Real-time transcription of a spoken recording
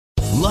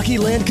Lucky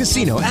Land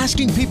Casino,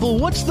 asking people,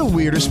 what's the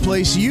weirdest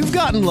place you've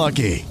gotten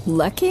lucky?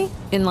 Lucky?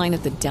 In line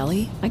at the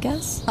deli, I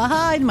guess?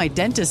 Aha, in my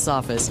dentist's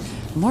office.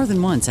 More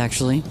than once,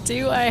 actually.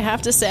 Do I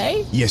have to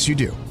say? Yes, you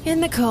do. In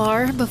the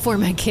car before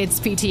my kids'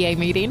 PTA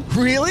meeting.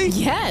 Really?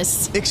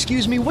 Yes.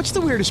 Excuse me, what's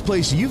the weirdest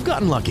place you've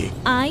gotten lucky?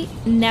 I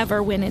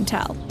never win and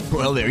tell.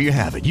 Well, there you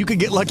have it. You can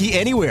get lucky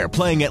anywhere,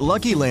 playing at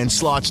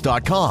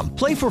LuckyLandSlots.com.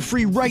 Play for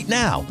free right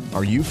now.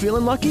 Are you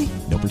feeling lucky?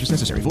 No purchase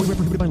necessary. Void where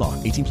prohibited by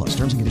law. 18 plus.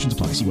 Terms and conditions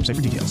apply. See website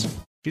for details.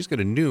 She's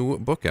got a new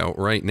book out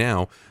right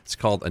now. It's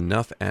called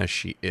Enough as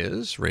She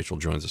Is. Rachel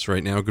joins us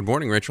right now. Good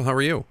morning, Rachel. How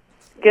are you?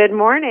 Good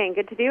morning.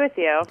 Good to be with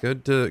you.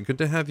 Good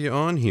to have you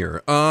on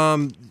here.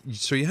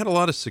 So you had a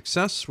lot of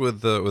success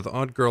with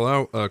Odd Girl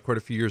Out quite a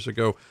few years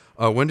ago.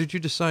 When did you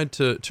decide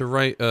to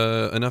write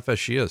Enough as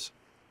She Is?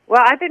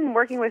 Well, I've been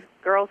working with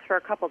girls for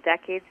a couple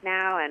decades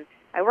now, and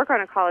I work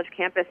on a college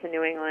campus in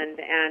New England,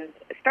 and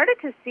started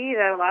to see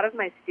that a lot of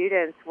my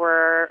students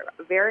were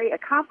very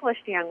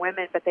accomplished young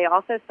women, but they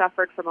also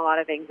suffered from a lot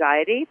of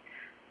anxiety,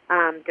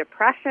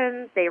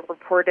 depression. They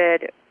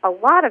reported a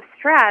lot of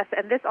stress,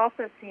 and this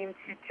also seemed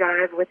to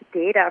jive with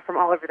data from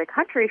all over the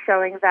country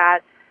showing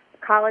that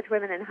college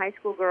women and high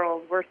school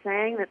girls were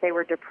saying that they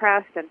were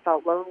depressed and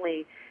felt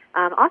lonely,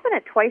 often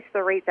at twice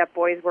the rate that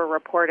boys were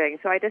reporting.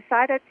 So I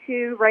decided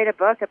to write a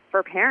book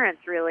for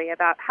parents, really,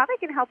 about how they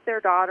can help their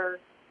daughters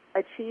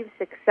achieve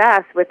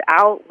success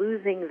without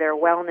losing their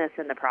wellness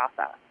in the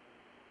process.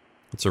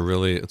 It's a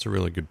really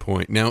good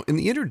point. Now, in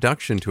the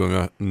introduction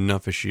to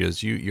Enough as She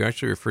Is, you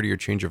actually refer to your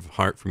change of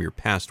heart from your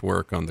past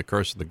work on The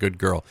Curse of the Good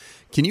Girl.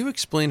 Can you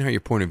explain how your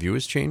point of view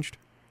has changed?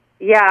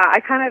 Yeah, I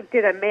kind of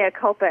did a mea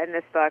culpa in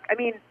this book. I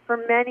mean, for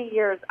many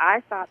years,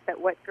 I thought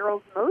that what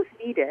girls most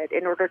needed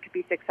in order to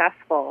be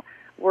successful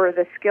were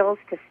the skills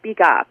to speak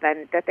up,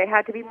 and that they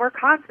had to be more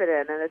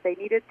confident, and that they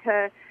needed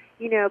to,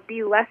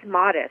 be less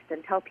modest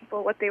and tell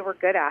people what they were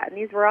good at. And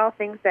these were all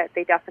things that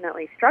they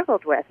definitely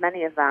struggled with,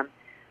 many of them.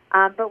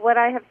 But what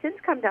I have since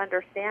come to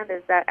understand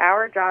is that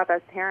our job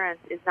as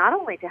parents is not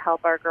only to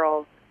help our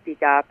girls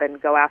speak up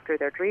and go after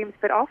their dreams,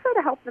 but also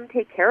to help them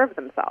take care of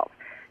themselves,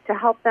 to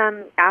help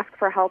them ask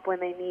for help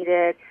when they need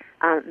it,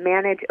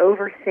 manage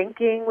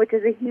overthinking, which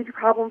is a huge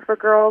problem for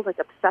girls, like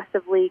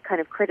obsessively kind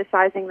of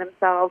criticizing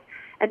themselves,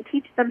 and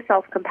teach them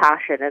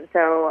self-compassion. And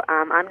so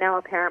I'm now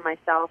a parent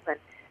myself, and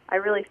I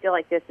really feel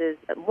like this is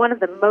one of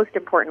the most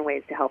important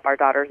ways to help our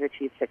daughters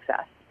achieve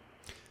success.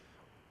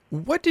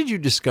 What did you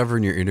discover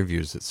in your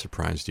interviews that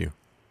surprised you?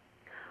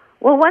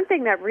 Well, one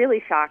thing that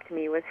really shocked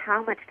me was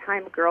how much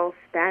time girls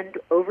spend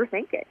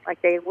overthinking.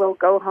 Like, they will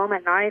go home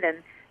at night and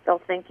they'll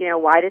think,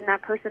 why didn't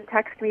that person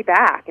text me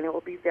back? And it will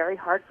be very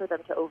hard for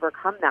them to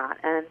overcome that.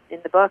 And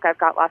in the book, I've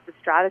got lots of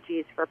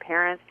strategies for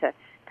parents to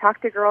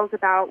talk to girls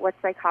about what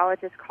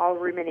psychologists call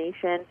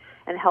rumination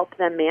and help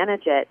them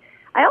manage it.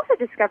 I also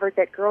discovered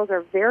that girls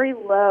are very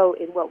low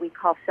in what we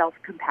call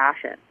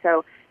self-compassion.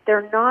 So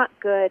they're not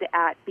good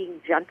at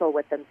being gentle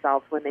with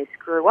themselves when they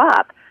screw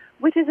up,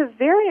 which is a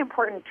very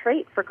important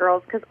trait for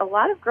girls because a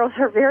lot of girls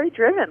are very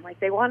driven, like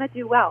they want to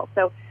do well.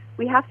 So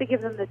we have to give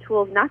them the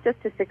tools not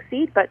just to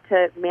succeed, but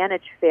to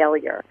manage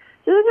failure.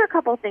 So those are a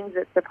couple of things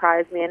that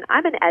surprised me. And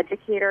I'm an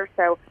educator,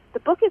 so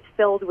the book is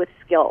filled with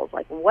skills,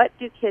 like what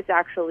do kids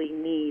actually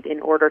need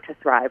in order to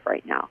thrive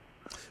right now?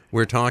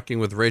 We're talking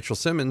with Rachel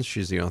Simmons.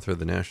 She's the author of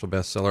the national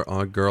bestseller,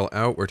 Odd Girl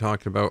Out. We're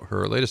talking about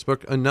her latest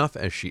book, Enough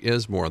as She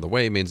Is, More on the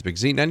Way. Maine's Big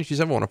Z,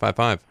 92.7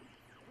 1055.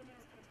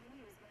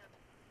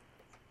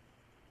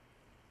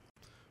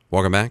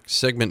 Welcome back.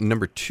 Segment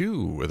number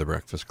 2 of The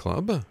Breakfast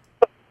Club.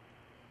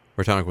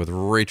 We're talking with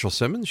Rachel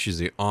Simmons. She's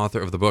the author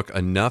of the book,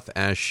 Enough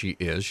as She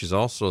Is. She's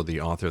also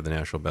the author of the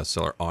national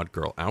bestseller, Odd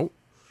Girl Out.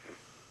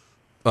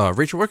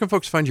 Rachel, where can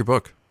folks find your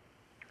book?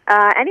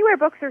 Anywhere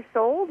books are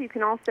sold. You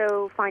can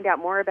also find out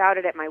more about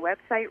it at my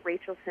website,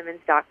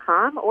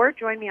 rachelsimmons.com, or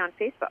join me on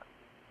Facebook.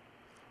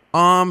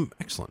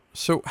 Excellent.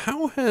 So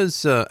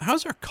how's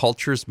our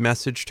culture's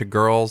message to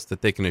girls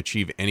that they can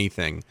achieve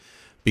anything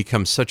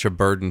become such a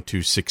burden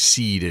to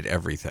succeed at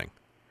everything?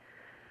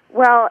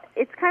 Well,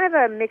 it's kind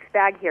of a mixed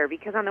bag here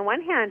because on the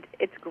one hand,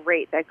 it's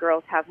great that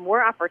girls have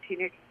more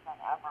opportunities than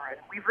ever, and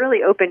we've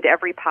really opened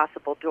every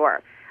possible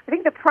door. I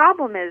think the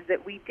problem is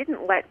that we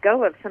didn't let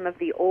go of some of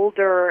the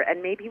older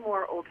and maybe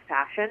more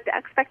old-fashioned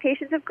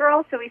expectations of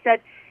girls. So we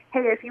said, hey,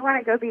 if you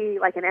want to go be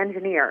like an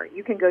engineer,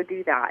 you can go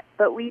do that.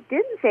 But we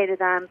didn't say to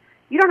them,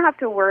 you don't have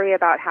to worry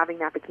about having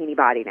that bikini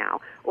body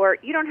now, or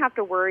you don't have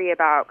to worry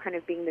about kind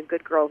of being the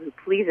good girl who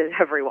pleases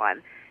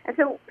everyone. And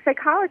so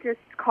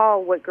psychologists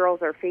call what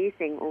girls are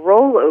facing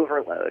role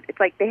overload. It's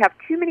like they have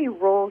too many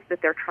roles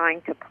that they're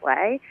trying to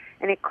play,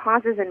 and it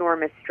causes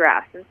enormous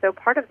stress. And so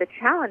part of the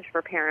challenge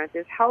for parents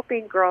is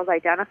helping girls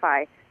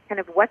identify kind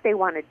of what they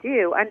want to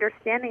do,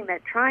 understanding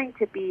that trying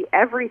to be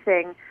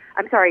anything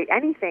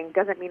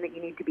doesn't mean that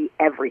you need to be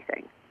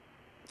everything.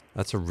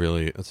 That's a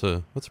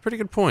pretty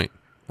good point,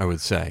 I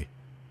would say.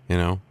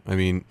 I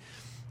mean,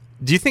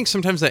 do you think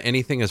sometimes that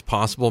anything is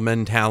possible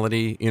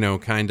mentality,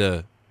 kind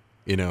of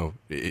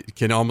it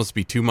can almost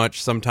be too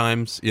much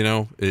sometimes,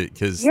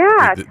 because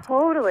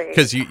totally.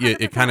 Because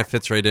it kind of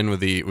fits right in with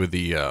the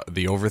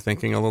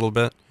overthinking a little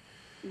bit.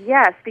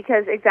 Yes,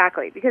 because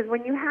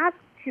when you have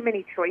too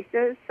many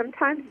choices,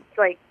 sometimes it's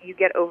like you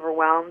get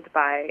overwhelmed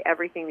by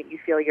everything that you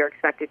feel you're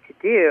expected to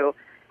do.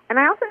 And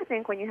I also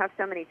think when you have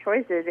so many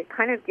choices, it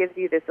kind of gives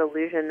you this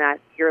illusion that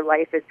your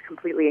life is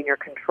completely in your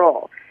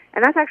control.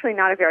 And that's actually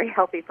not a very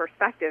healthy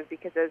perspective,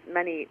 because as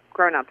many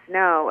grown-ups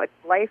know,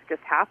 life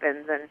just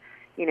happens, and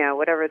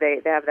whatever they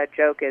have that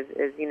joke is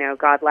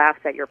God laughs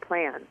at your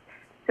plans.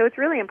 So it's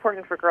really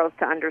important for girls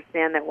to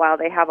understand that while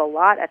they have a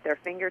lot at their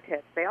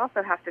fingertips, they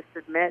also have to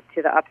submit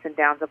to the ups and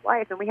downs of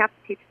life, and we have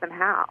to teach them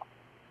how.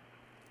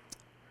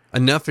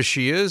 Enough as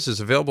She Is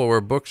available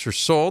where books are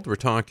sold. We're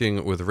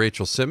talking with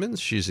Rachel Simmons.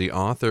 She's the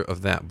author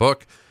of that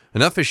book.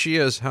 Enough as She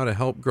Is, How to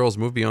Help Girls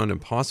Move Beyond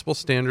Impossible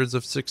Standards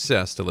of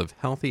Success to Live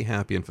Healthy,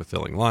 Happy, and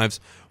Fulfilling Lives.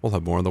 We'll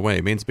have more on the way.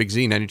 Maine's Big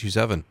Z,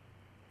 92.7,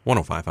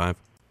 105.5.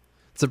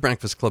 It's the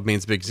Breakfast Club,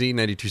 Maine's Big Z,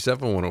 92.7,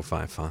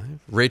 105.5.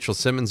 Rachel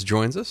Simmons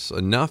joins us.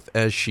 Enough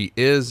as She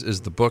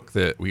is the book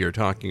that we are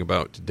talking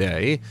about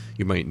today.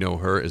 You might know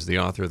her as the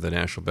author of the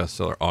national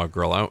bestseller Odd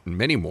Girl Out and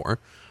many more.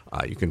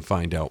 You can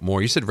find out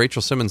more. You said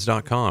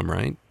RachelSimmons.com,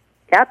 right?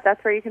 Yep,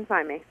 that's where you can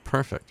find me.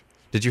 Perfect.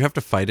 Did you have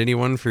to fight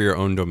anyone for your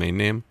own domain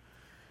name?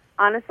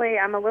 Honestly,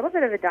 I'm a little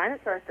bit of a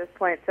dinosaur at this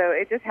point, so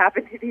it just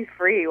happened to be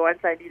free once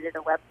I needed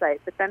a website.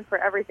 But then for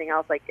everything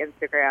else, like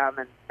Instagram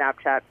and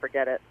Snapchat,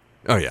 forget it.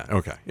 Oh, yeah.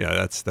 Okay. Yeah,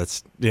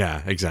 that's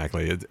yeah,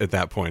 exactly. At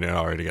that point, it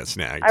already got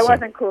snagged. I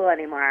wasn't cool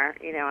anymore.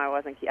 I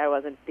wasn't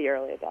the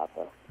early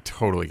adopter.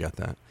 Totally get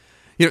that.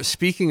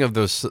 Speaking of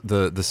those,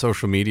 the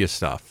social media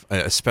stuff,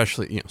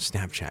 especially,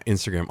 Snapchat,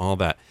 Instagram, all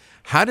that,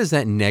 how does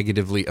that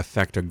negatively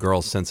affect a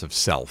girl's sense of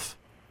self?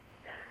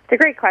 It's a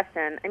great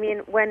question. I mean,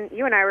 when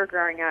you and I were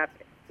growing up,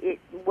 it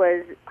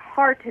was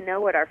hard to know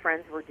what our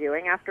friends were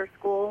doing after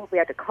school. We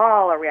had to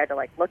call, or we had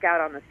to look out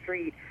on the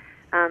street.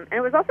 And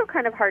it was also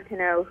kind of hard to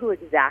know who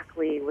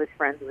exactly was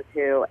friends with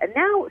who. And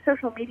now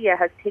social media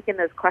has taken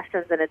those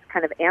questions and it's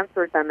kind of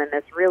answered them in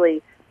this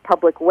really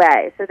public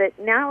way, so that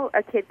now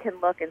a kid can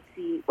look and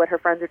see what her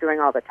friends are doing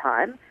all the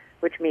time,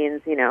 which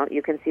means,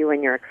 you can see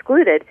when you're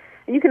excluded.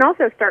 And you can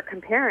also start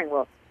comparing,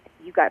 well,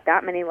 you got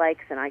that many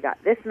likes and I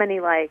got this many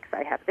likes,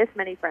 I have this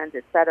many friends,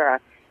 etc.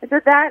 And so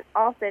that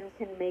often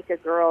can make a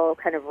girl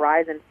kind of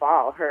rise and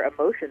fall. Her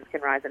emotions can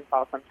rise and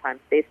fall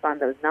sometimes based on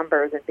those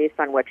numbers and based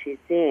on what she's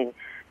seeing.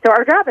 So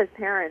our job as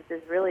parents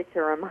is really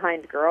to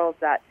remind girls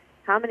that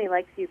how many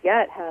likes you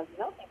get has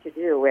nothing to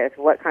do with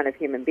what kind of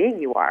human being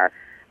you are.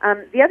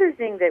 The other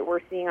thing that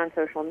we're seeing on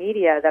social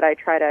media that I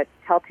try to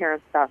tell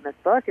parents about in this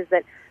book is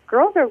that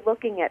girls are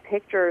looking at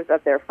pictures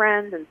of their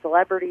friends and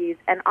celebrities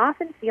and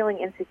often feeling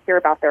insecure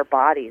about their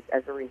bodies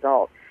as a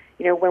result.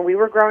 When we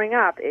were growing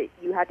up,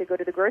 you had to go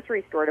to the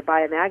grocery store to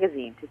buy a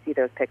magazine to see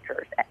those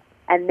pictures.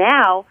 And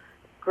now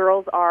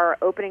girls are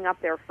opening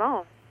up their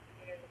phones,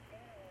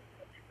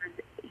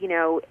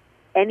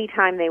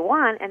 anytime they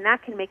want, and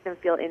that can make them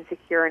feel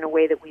insecure in a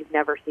way that we've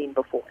never seen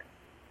before.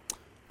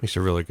 Makes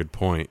a really good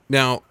point.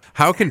 Now,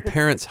 how can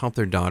parents help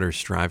their daughters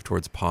strive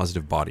towards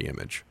positive body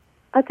image?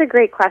 That's a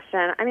great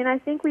question. I mean, I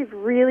think we've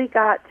really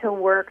got to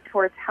work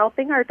towards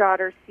helping our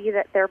daughters see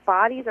that their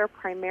bodies are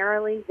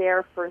primarily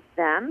there for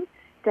them,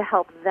 to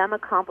help them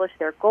accomplish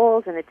their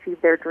goals and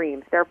achieve their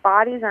dreams. Their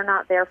bodies are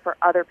not there for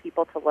other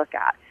people to look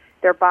at.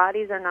 Their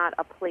bodies are not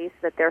a place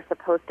that they're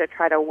supposed to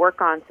try to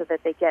work on so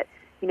that they get,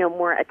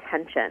 more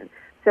attention.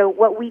 So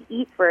what we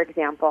eat, for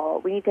example,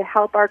 we need to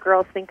help our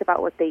girls think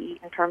about what they eat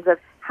in terms of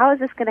how is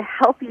this going to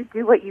help you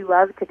do what you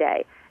love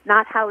today,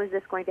 not how is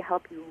this going to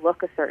help you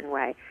look a certain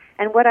way.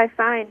 And what I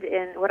found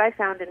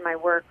in my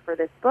work for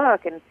this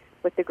book and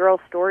what the girls'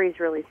 stories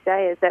really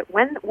say is that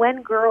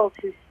when girls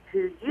who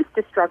used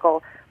to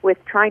struggle with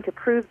trying to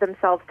prove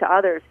themselves to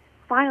others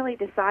finally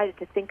decided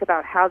to think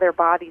about how their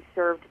bodies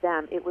served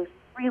them, it was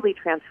really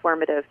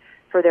transformative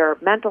for their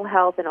mental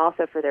health and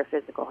also for their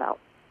physical health.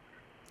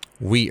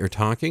 We are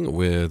talking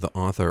with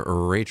author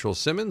Rachel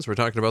Simmons. We're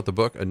talking about the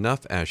book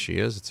Enough as She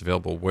Is. It's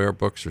available where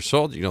books are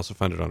sold. You can also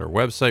find it on her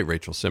website,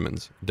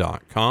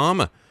 RachelSimmons.com.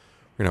 We're going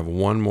to have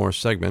one more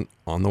segment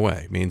on the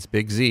way. Maine's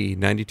Big Z,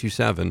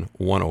 92.7,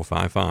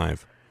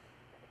 105.5.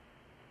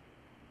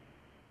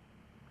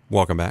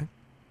 Welcome back.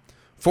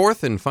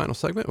 Fourth and final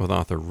segment with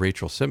author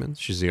Rachel Simmons.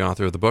 She's the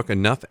author of the book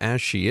Enough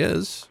as She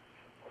Is,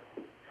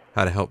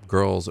 How to Help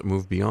Girls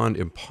Move Beyond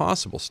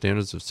Impossible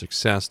Standards of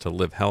Success to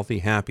Live Healthy,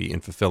 Happy,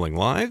 and Fulfilling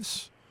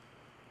Lives.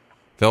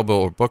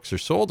 Available where books are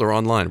sold or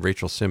online,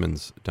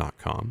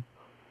 RachelSimmons.com.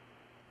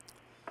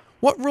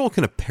 What role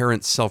can a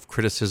parent's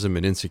self-criticism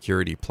and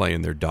insecurity play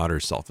in their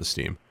daughter's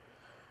self-esteem?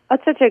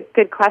 That's such a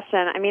good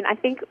question. I mean, I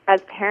think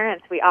as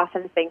parents, we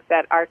often think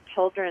that our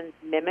children's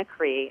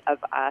mimicry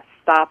of us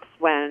stops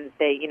when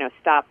they,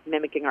 stop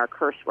mimicking our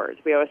curse words.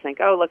 We always think,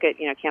 oh, look at,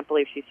 can't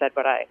believe she said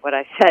what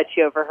I said.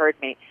 She overheard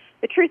me.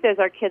 The truth is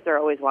our kids are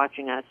always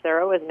watching us.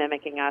 They're always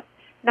mimicking us,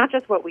 not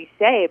just what we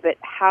say, but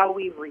how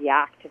we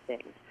react to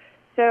things.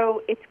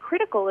 So it's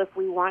critical if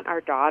we want our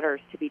daughters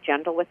to be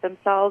gentle with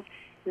themselves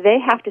they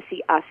have to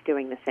see us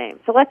doing the same.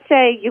 So let's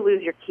say you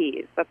lose your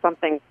keys. That's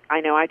something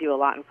I know I do a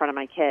lot in front of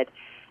my kid.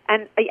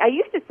 And I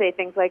used to say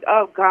things like,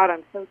 oh, God,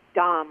 I'm so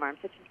dumb, or I'm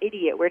such an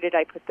idiot. Where did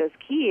I put those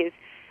keys?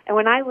 And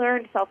when I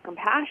learned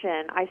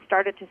self-compassion, I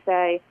started to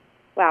say,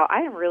 wow,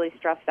 I am really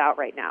stressed out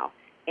right now.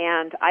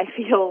 And I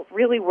feel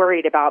really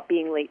worried about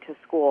being late to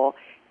school.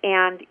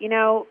 And,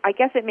 I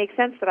guess it makes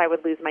sense that I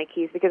would lose my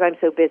keys because I'm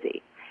so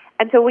busy.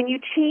 And so when you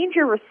change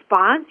your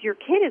response, your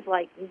kid is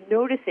like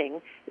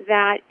noticing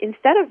that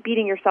instead of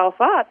beating yourself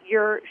up,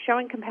 you're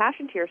showing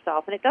compassion to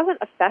yourself. And it doesn't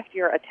affect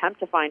your attempt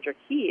to find your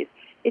keys.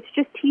 It's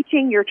just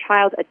teaching your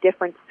child a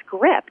different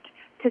script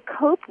to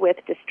cope with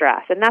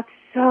distress. And that's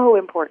so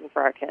important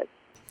for our kids.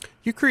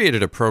 You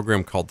created a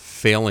program called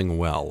Failing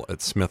Well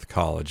at Smith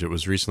College. It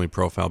was recently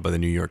profiled by the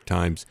New York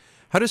Times.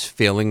 How does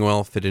Failing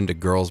Well fit into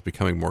girls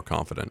becoming more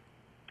confident?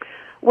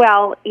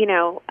 Well,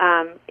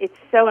 it's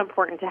so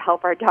important to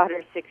help our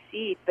daughters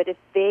succeed, but if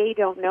they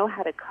don't know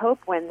how to cope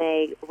when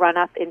they run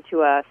up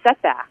into a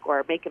setback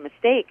or make a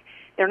mistake,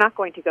 they're not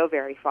going to go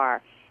very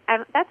far.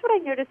 And that's what I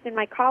noticed in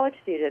my college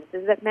students,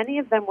 is that many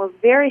of them were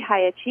very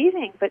high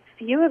achieving, but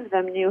few of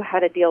them knew how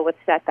to deal with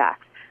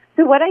setbacks.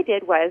 So what I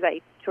did was I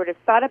sort of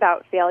thought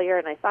about failure,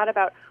 and I thought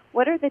about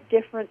what are the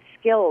different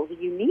skills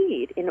you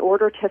need in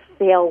order to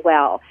fail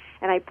well.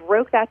 And I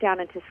broke that down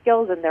into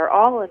skills, and they're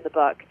all in the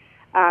book.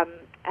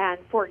 And,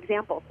 for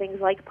example, things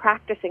like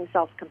practicing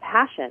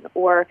self-compassion,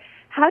 or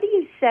how do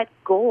you set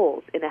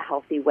goals in a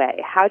healthy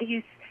way? How do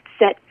you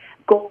set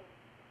goals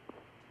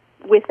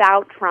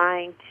without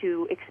trying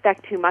to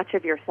expect too much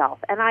of yourself?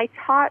 And I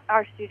taught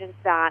our students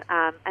that,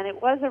 and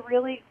it was a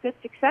really good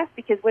success,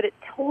 because what it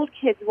told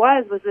kids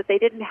was that they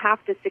didn't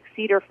have to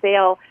succeed or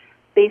fail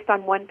based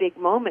on one big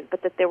moment,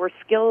 but that there were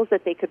skills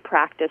that they could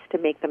practice to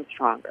make them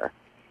stronger.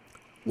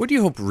 What do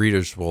you hope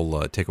readers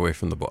will take away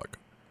from the book?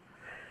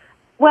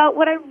 Well,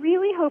 what I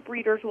really hope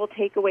readers will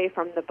take away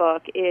from the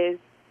book is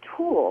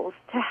tools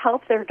to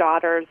help their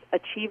daughters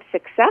achieve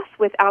success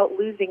without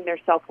losing their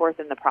self-worth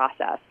in the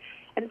process.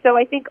 And so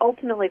I think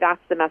ultimately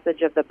that's the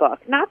message of the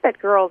book. Not that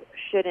girls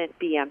shouldn't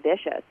be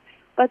ambitious,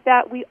 but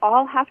that we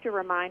all have to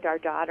remind our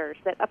daughters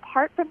that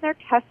apart from their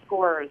test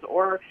scores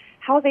or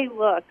how they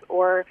look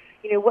or,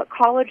 what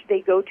college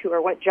they go to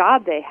or what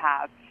job they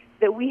have,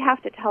 that we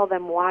have to tell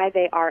them why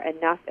they are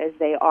enough as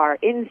they are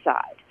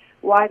inside,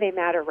 why they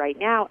matter right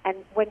now. And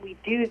when we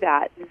do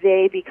that,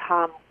 they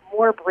become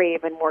more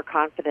brave and more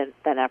confident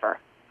than ever.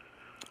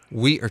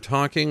 We are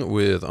talking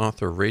with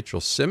author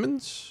Rachel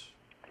Simmons.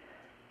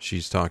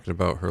 She's talking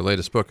about her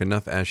latest book,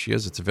 Enough As She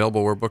Is. It's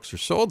available where books are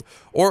sold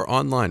or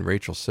online,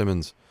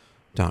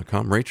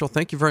 rachelsimmons.com. Rachel,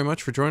 thank you very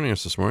much for joining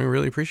us this morning.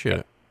 Really appreciate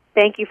it.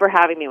 Thank you for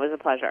having me. It was a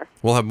pleasure.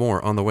 We'll have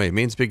more on the way.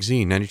 Maine's Big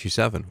Z,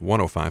 92.7,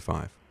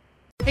 105.5.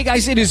 Hey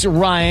guys, it is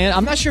Ryan.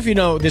 I'm not sure if you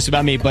know this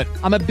about me, but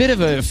I'm a bit of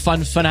a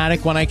fun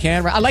fanatic when I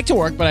can. I like to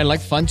work, but I like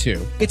fun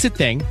too. It's a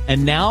thing.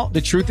 And now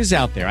the truth is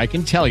out there. I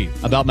can tell you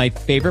about my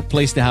favorite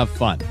place to have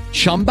fun.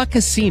 Chumba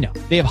Casino.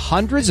 They have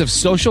hundreds of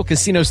social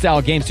casino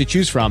style games to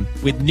choose from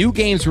with new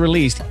games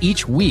released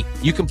each week.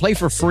 You can play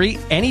for free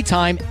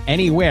anytime,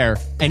 anywhere.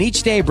 And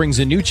each day brings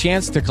a new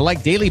chance to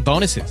collect daily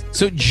bonuses.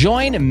 So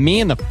join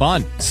me in the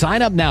fun.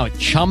 Sign up now at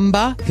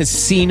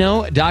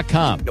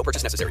ChumbaCasino.com. No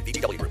purchase necessary.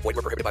 VGW Group. Void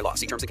where prohibited by law.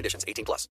 See terms and conditions. 18+.